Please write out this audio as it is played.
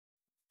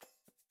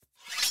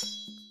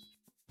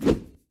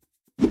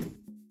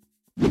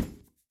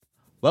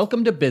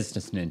Welcome to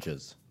Business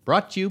Ninjas,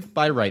 brought to you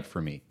by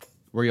WriteForMe,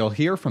 where you'll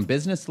hear from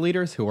business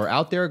leaders who are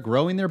out there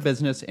growing their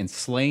business and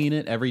slaying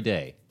it every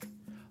day.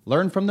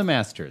 Learn from the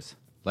masters.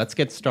 Let's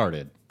get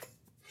started.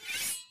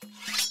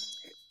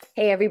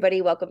 Hey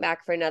everybody, welcome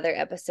back for another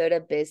episode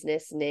of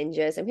Business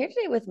Ninjas. I'm here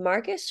today with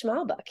Marcus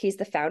Schmalbuck. He's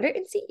the founder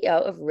and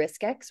CEO of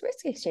Ryskex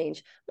Risk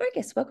Exchange.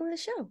 Marcus, welcome to the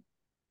show.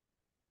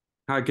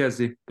 Hi,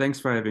 Cassie.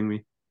 Thanks for having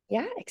me.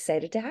 Yeah,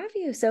 excited to have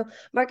you. So,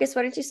 Marcus,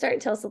 why don't you start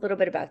and tell us a little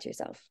bit about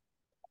yourself?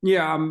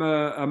 Yeah, I'm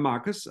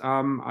Marcus.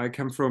 I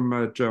come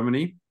from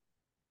Germany,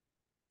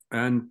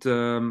 and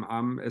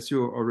I'm, as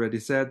you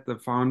already said, the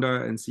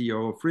founder and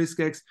CEO of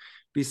Ryskex.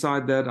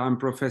 Beside that, I'm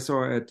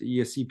professor at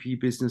ESCP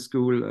Business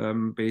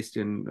School, based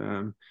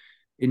in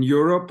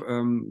Europe,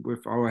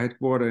 with our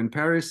headquarters in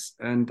Paris,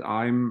 and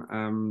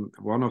I'm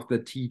one of the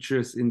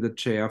teachers in the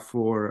chair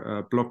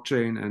for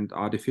blockchain and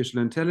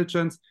artificial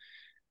intelligence.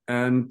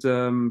 And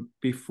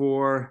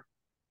before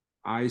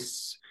I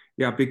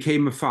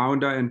became a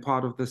founder and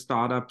part of the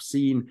startup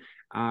scene,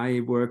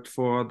 I worked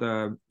for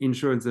the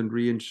insurance and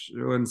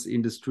reinsurance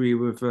industry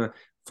with a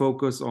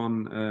focus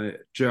on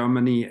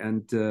Germany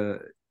and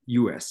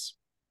US.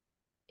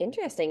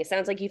 Interesting. It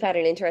sounds like you've had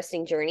an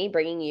interesting journey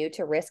bringing you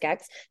to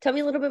Ryskex. Tell me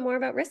a little bit more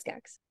about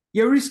Ryskex.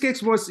 Yeah,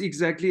 Ryskex was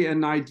exactly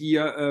an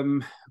idea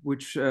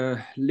which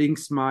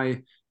links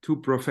my two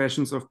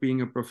professions of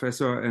being a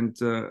professor and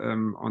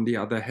on the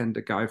other hand,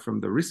 a guy from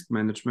the risk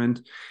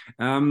management.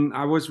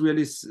 I was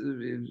really,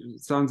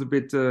 sounds a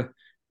bit a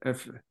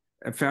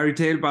fairy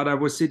tale, but I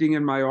was sitting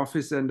in my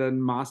office and a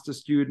master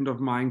student of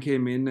mine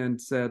came in and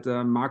said,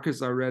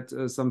 Marcus, I read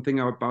something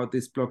about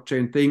this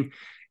blockchain thing.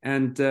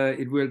 And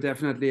it will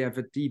definitely have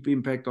a deep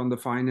impact on the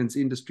finance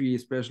industry,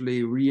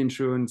 especially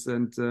reinsurance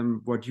and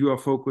what you are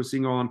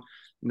focusing on.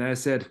 And I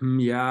said,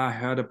 yeah, I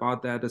heard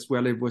about that as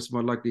well. It was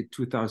more like the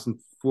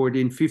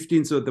 2014,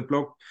 15. So the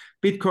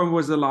Bitcoin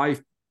was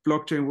alive,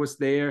 blockchain was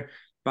there,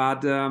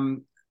 but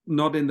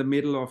not in the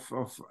middle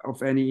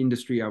of any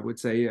industry, I would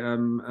say.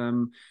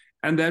 And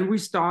then we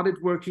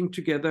started working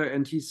together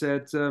and he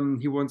said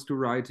he wants to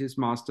write his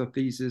master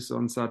thesis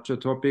on such a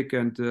topic.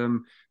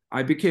 And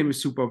I became a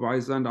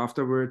supervisor, and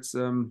afterwards,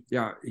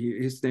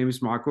 his name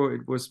is Marco.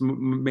 It was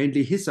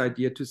mainly his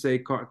idea to say,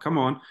 come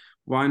on,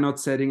 why not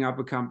setting up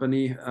a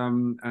company?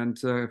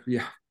 Then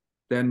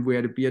we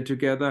had a beer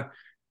together.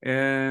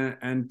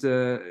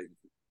 The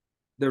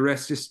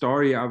rest is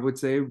story, I would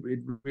say.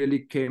 It really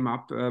came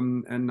up,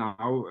 and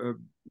now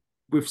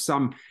with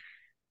some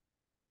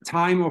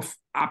time of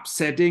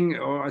upsetting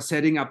or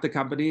setting up the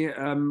company,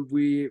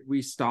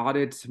 we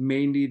started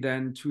mainly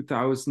then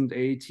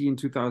 2018,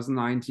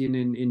 2019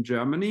 in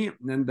Germany,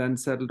 and then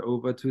settled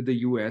over to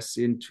the US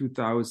in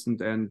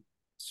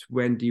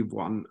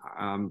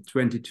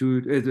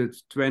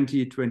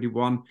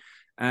 2021,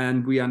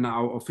 and we are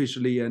now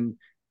officially an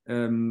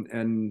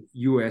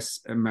US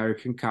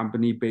American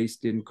company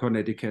based in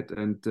Connecticut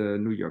and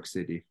New York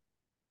City.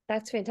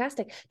 That's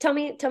fantastic. Tell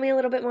me a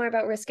little bit more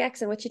about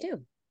Ryskex and what you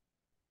do.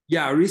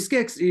 Yeah,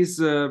 Ryskex is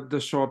the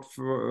short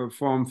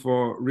form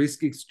for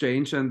risk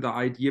exchange, and the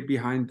idea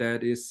behind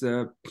that is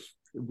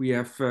we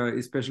have,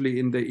 especially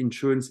in the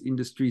insurance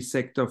industry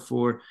sector,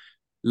 for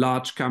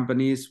large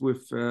companies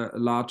with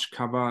large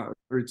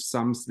coverage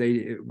sums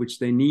which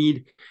they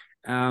need.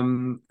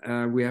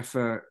 We have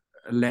a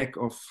lack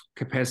of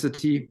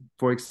capacity.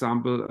 For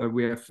example,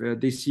 we have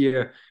this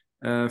year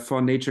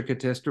for nature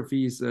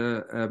catastrophes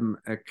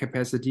a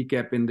capacity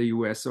gap in the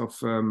US of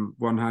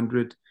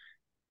 100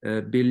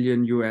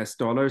 billion US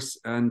dollars.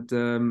 And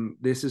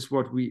this is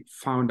what we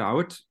found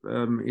out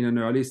in an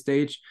early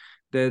stage,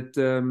 that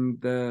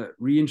the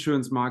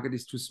reinsurance market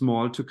is too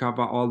small to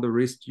cover all the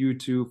risk due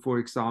to, for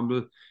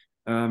example,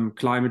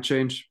 climate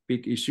change,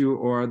 big issue,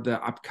 or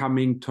the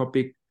upcoming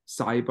topic,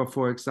 cyber,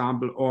 for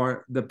example,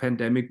 or the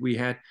pandemic we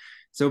had.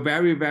 So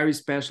very, very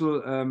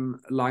special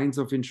lines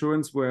of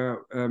insurance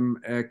where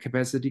a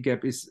capacity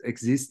gap is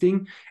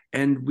existing.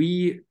 And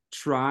we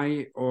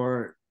try,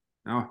 or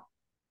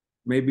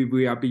maybe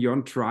we are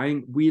beyond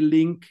trying, we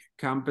link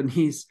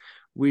companies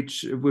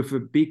which with a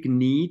big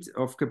need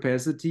of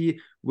capacity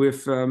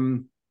with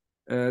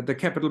the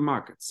capital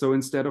market. So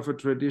instead of a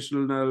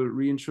traditional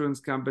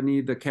reinsurance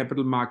company, the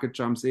capital market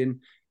jumps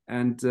in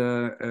and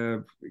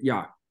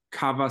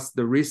covers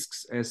the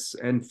risks.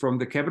 And from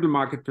the capital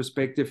market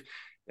perspective,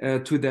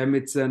 to them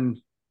it's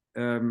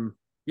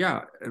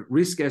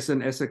risk as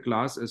an asset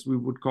class, as we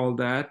would call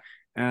that,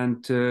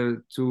 and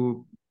to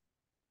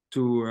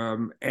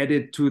add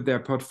it to their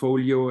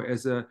portfolio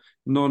as a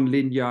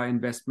non-linear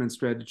investment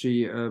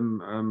strategy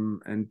and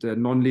a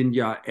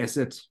non-linear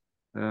asset.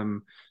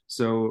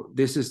 So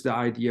this is the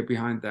idea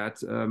behind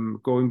that,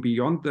 going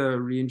beyond the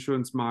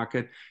reinsurance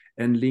market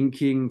and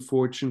linking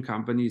fortune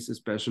companies,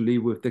 especially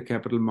with the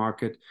capital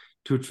market,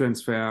 to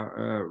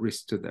transfer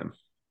risk to them.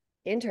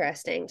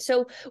 Interesting.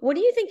 So what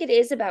do you think it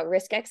is about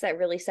Ryskex that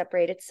really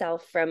separate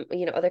itself from,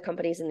 other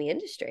companies in the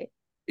industry?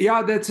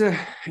 Yeah, that's a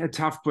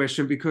tough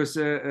question, because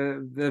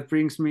that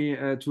brings me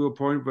to a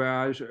point where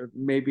I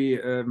maybe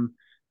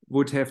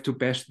would have to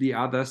bash the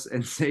others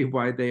and say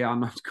why they are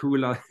not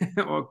cooler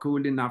or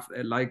cool enough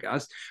like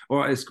us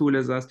or as cool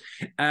as us.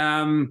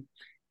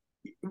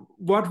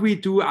 What we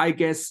do, I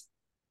guess,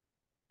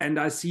 and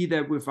I see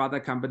that with other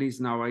companies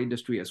in our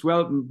industry as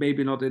well,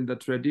 maybe not in the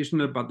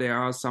traditional, but there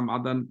are some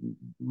other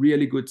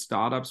really good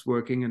startups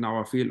working in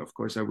our field. Of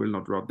course, I will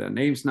not drop their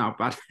names now,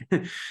 but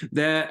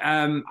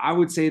I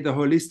would say the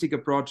holistic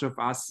approach of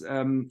us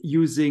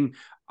using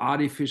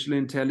artificial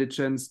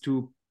intelligence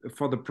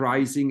for the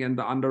pricing and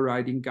the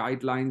underwriting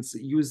guidelines,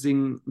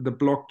 using the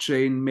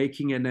blockchain,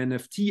 making an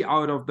NFT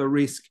out of the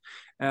risk,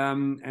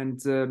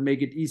 and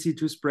make it easy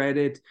to spread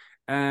it.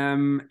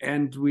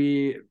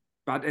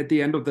 But at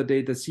the end of the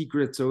day, the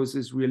secret sauce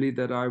is really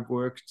that I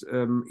worked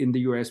in the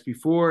US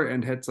before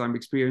and had some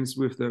experience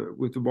with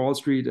the Wall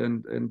Street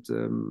and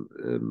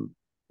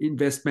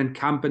investment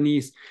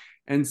companies.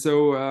 And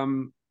so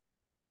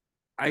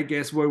I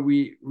guess what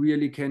we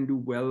really can do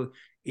well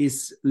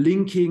is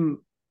linking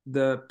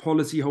the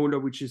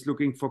policyholder, which is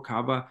looking for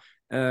cover,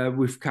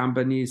 with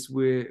companies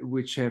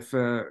which have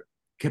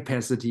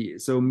capacity.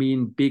 So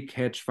mean big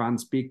hedge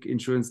funds, big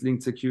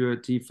insurance-linked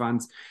security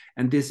funds.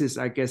 And this is,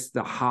 I guess,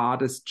 the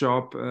hardest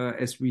job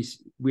as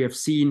we have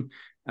seen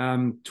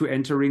to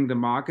entering the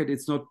market.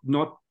 It's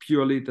not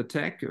purely the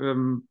tech,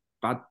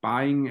 but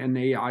buying an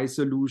AI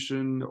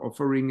solution,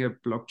 offering a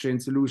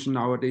blockchain solution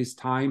nowadays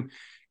time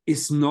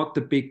is not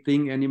the big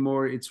thing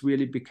anymore. It's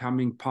really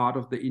becoming part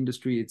of the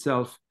industry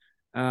itself.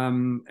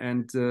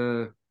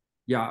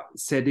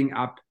 Setting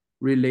up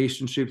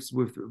relationships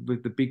with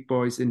the big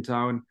boys in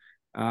town.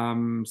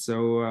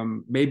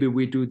 Maybe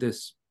we do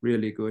this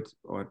really good,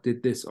 or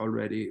did this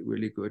already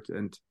really good,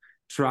 and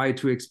try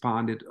to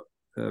expand it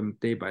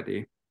day by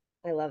day.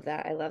 I love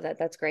that. I love that.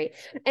 That's great.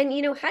 And,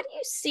 how do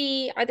you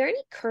see, are there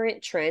any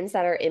current trends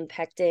that are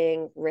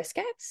impacting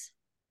Ryskex?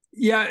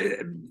 Yeah,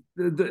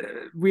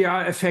 we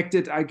are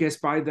affected, I guess,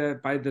 by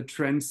the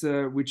trends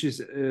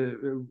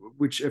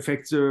which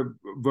affects the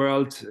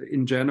world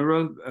in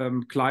general.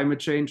 Climate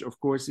change, of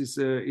course, is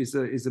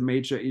a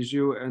major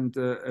issue and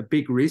a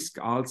big risk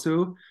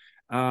also.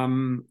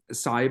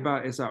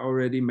 Cyber, as I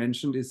already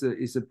mentioned, is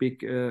a big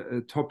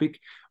topic.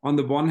 On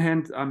the one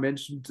hand, I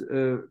mentioned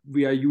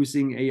we are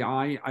using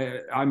AI.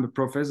 I'm a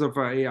professor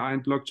for AI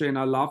and blockchain.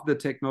 I love the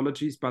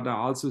technologies, but I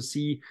also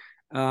see,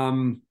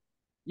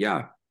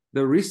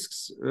 the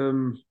risks,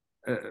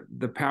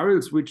 the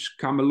perils which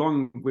come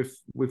along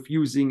with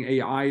using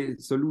AI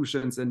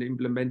solutions and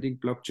implementing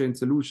blockchain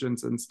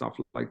solutions and stuff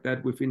like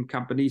that within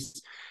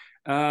companies.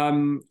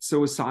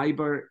 So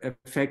cyber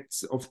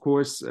affects, of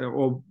course,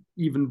 or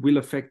even will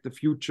affect the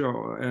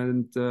future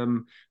and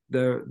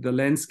the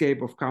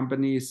landscape of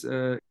companies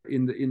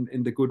in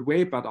the good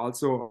way, but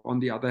also on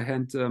the other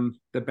hand,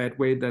 the bad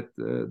way that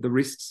the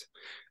risks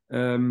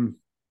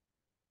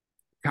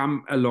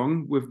come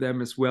along with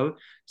them as well.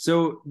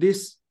 So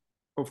this,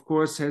 of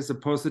course, has a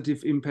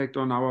positive impact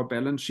on our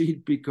balance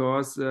sheet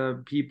because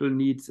people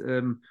need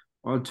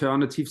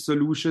alternative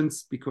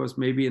solutions, because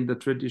maybe in the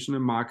traditional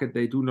market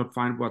they do not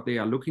find what they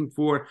are looking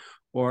for,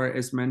 or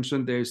as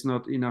mentioned, there is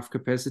not enough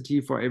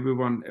capacity for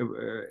everyone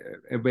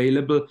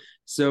available.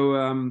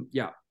 So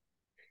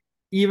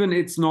even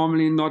it's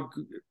normally not,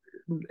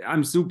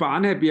 I'm super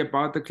unhappy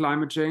about the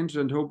climate change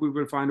and hope we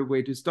will find a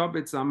way to stop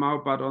it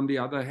somehow. But on the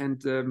other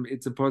hand,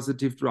 it's a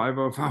positive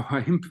driver of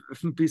our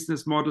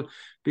business model,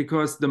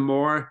 because the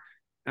more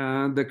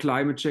the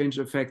climate change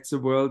affects the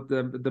world,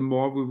 the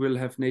more we will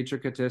have nature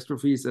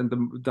catastrophes, and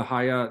the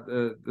higher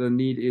the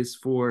need is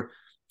for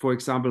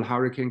example,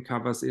 hurricane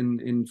covers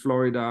in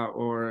Florida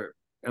or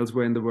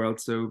elsewhere in the world.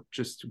 So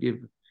just to give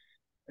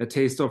a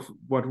taste of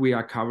what we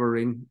are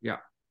covering. Yeah.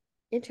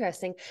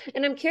 Interesting.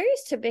 And I'm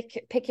curious to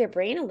pick your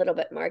brain a little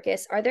bit,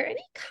 Marcus. Are there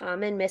any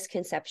common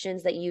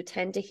misconceptions that you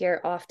tend to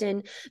hear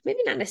often,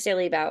 maybe not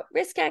necessarily about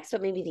Ryskex,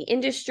 but maybe the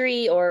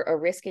industry or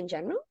risk in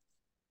general?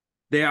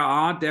 There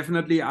are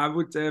definitely. I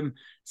would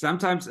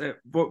sometimes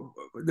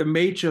the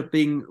major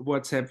thing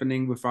what's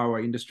happening with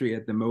our industry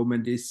at the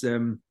moment is,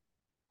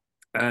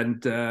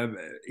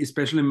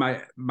 especially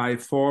my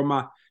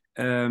former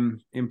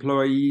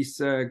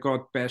employees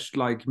got bashed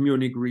like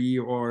Munich Re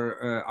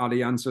or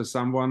Allianz or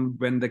someone,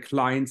 when the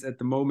clients at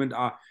the moment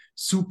are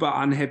super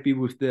unhappy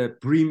with the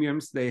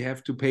premiums they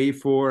have to pay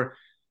for,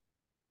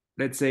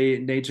 let's say,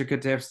 nature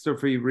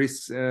catastrophe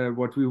risks,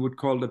 what we would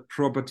call the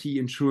property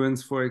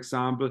insurance, for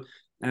example.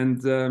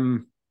 And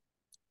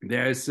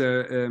there's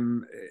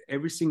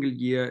every single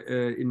year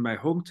in my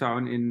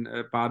hometown in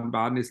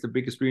Baden-Baden is the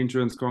biggest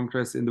reinsurance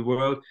congress in the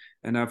world,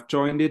 and I've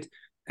joined it.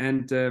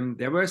 And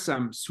there were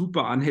some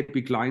super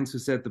unhappy clients who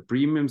said the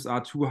premiums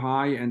are too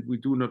high and we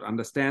do not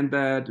understand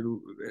that,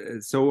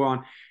 so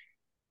on.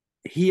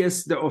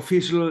 Here's the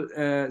official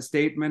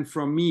statement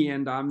from me,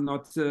 and I'm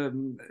not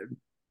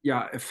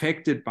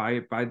affected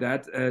by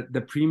that.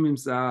 The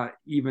premiums are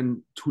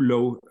even too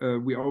low.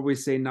 We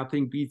always say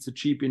nothing beats a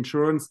cheap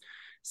insurance.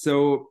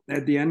 So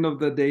at the end of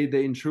the day,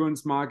 the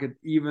insurance market,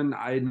 even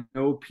I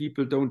know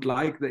people don't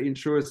like the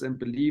insurers and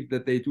believe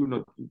that they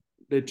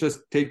just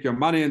take your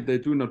money and they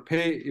do not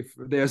pay if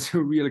there's a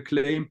real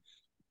claim.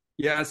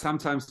 Yeah,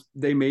 sometimes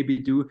they maybe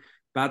do,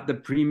 but the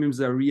premiums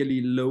are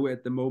really low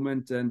at the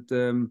moment.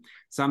 And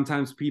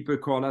sometimes people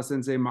call us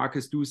and say,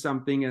 Marcus, do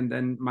something. And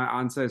then my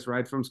answer is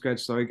right from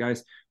scratch. Sorry,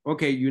 guys.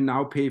 Okay, you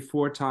now pay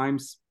four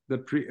times the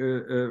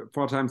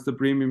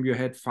premium you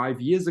had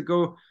 5 years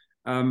ago.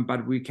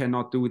 But we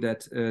cannot do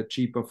that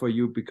cheaper for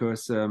you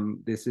because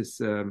this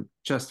is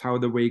just how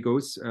the way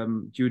goes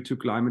due to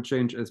climate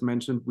change. As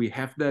mentioned, we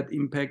have that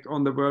impact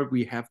on the world.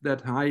 We have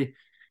that high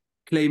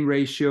claim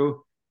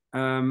ratio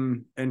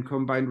and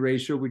combined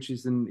ratio, which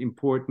is an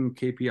important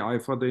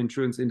KPI for the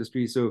insurance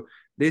industry. So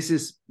this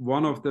is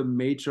one of the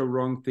major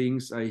wrong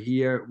things I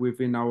hear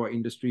within our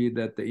industry,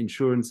 that the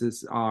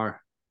insurances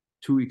are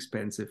too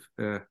expensive.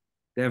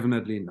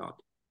 Definitely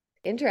not.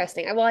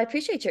 Interesting. Well, I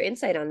appreciate your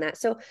insight on that.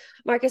 So,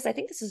 Marcus, I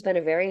think this has been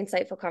a very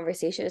insightful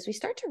conversation. As we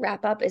start to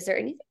wrap up, is there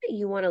anything that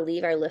you want to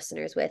leave our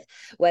listeners with,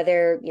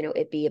 whether,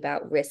 it be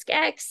about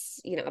Ryskex,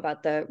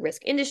 about the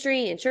risk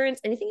industry, insurance,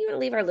 anything you want to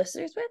leave our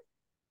listeners with?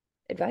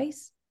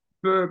 Advice?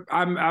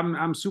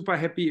 I'm super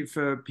happy if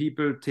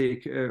people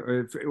take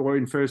or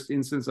in first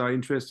instance are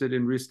interested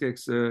in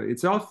Ryskex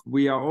itself.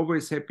 We are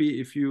always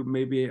happy if you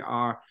maybe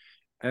are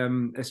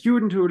a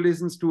student who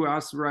listens to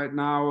us right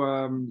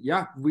now.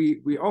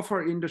 We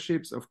offer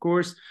internships, of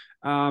course,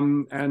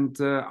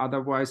 and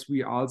otherwise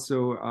we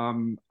also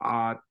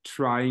are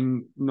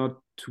trying not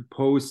to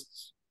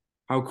post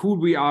how cool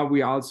we are.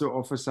 We also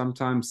offer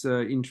sometimes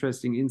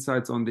interesting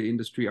insights on the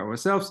industry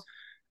ourselves.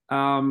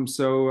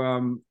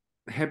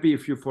 Happy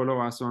if you follow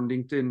us on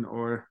LinkedIn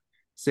or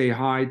say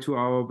hi to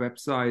our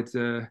website,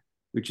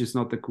 which is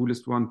not the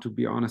coolest one, to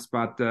be honest,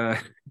 but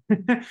maybe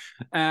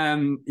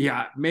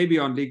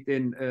on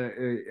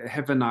LinkedIn,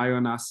 have an eye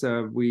on us.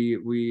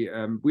 We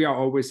are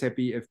always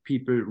happy if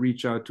people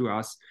reach out to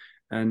us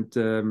and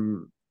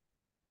to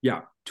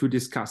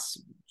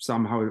discuss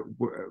somehow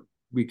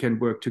we can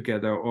work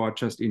together, or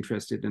just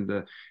interested in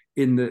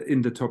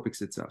the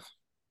topics itself.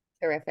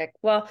 Terrific.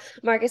 Well,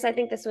 Marcus, I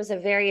think this was a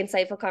very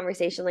insightful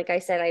conversation. Like I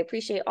said, I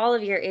appreciate all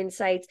of your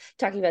insights,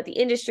 talking about the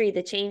industry,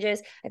 the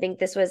changes. I think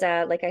this was,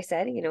 like I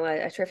said,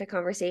 a terrific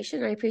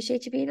conversation. I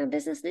appreciate you being on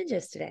Business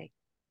Ninjas today.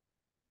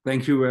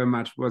 Thank you very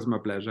much. It was my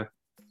pleasure.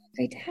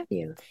 Great to have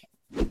you.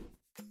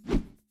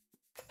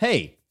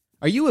 Hey,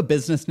 are you a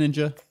business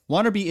ninja?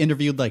 Want to be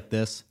interviewed like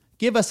this?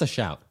 Give us a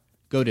shout.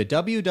 Go to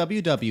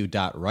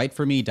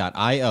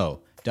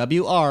www.writeforme.io,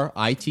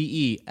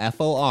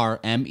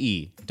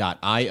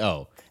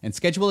 WriteForme.io, and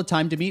schedule a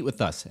time to meet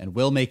with us, and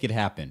we'll make it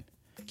happen.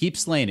 Keep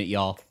slaying it,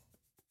 y'all.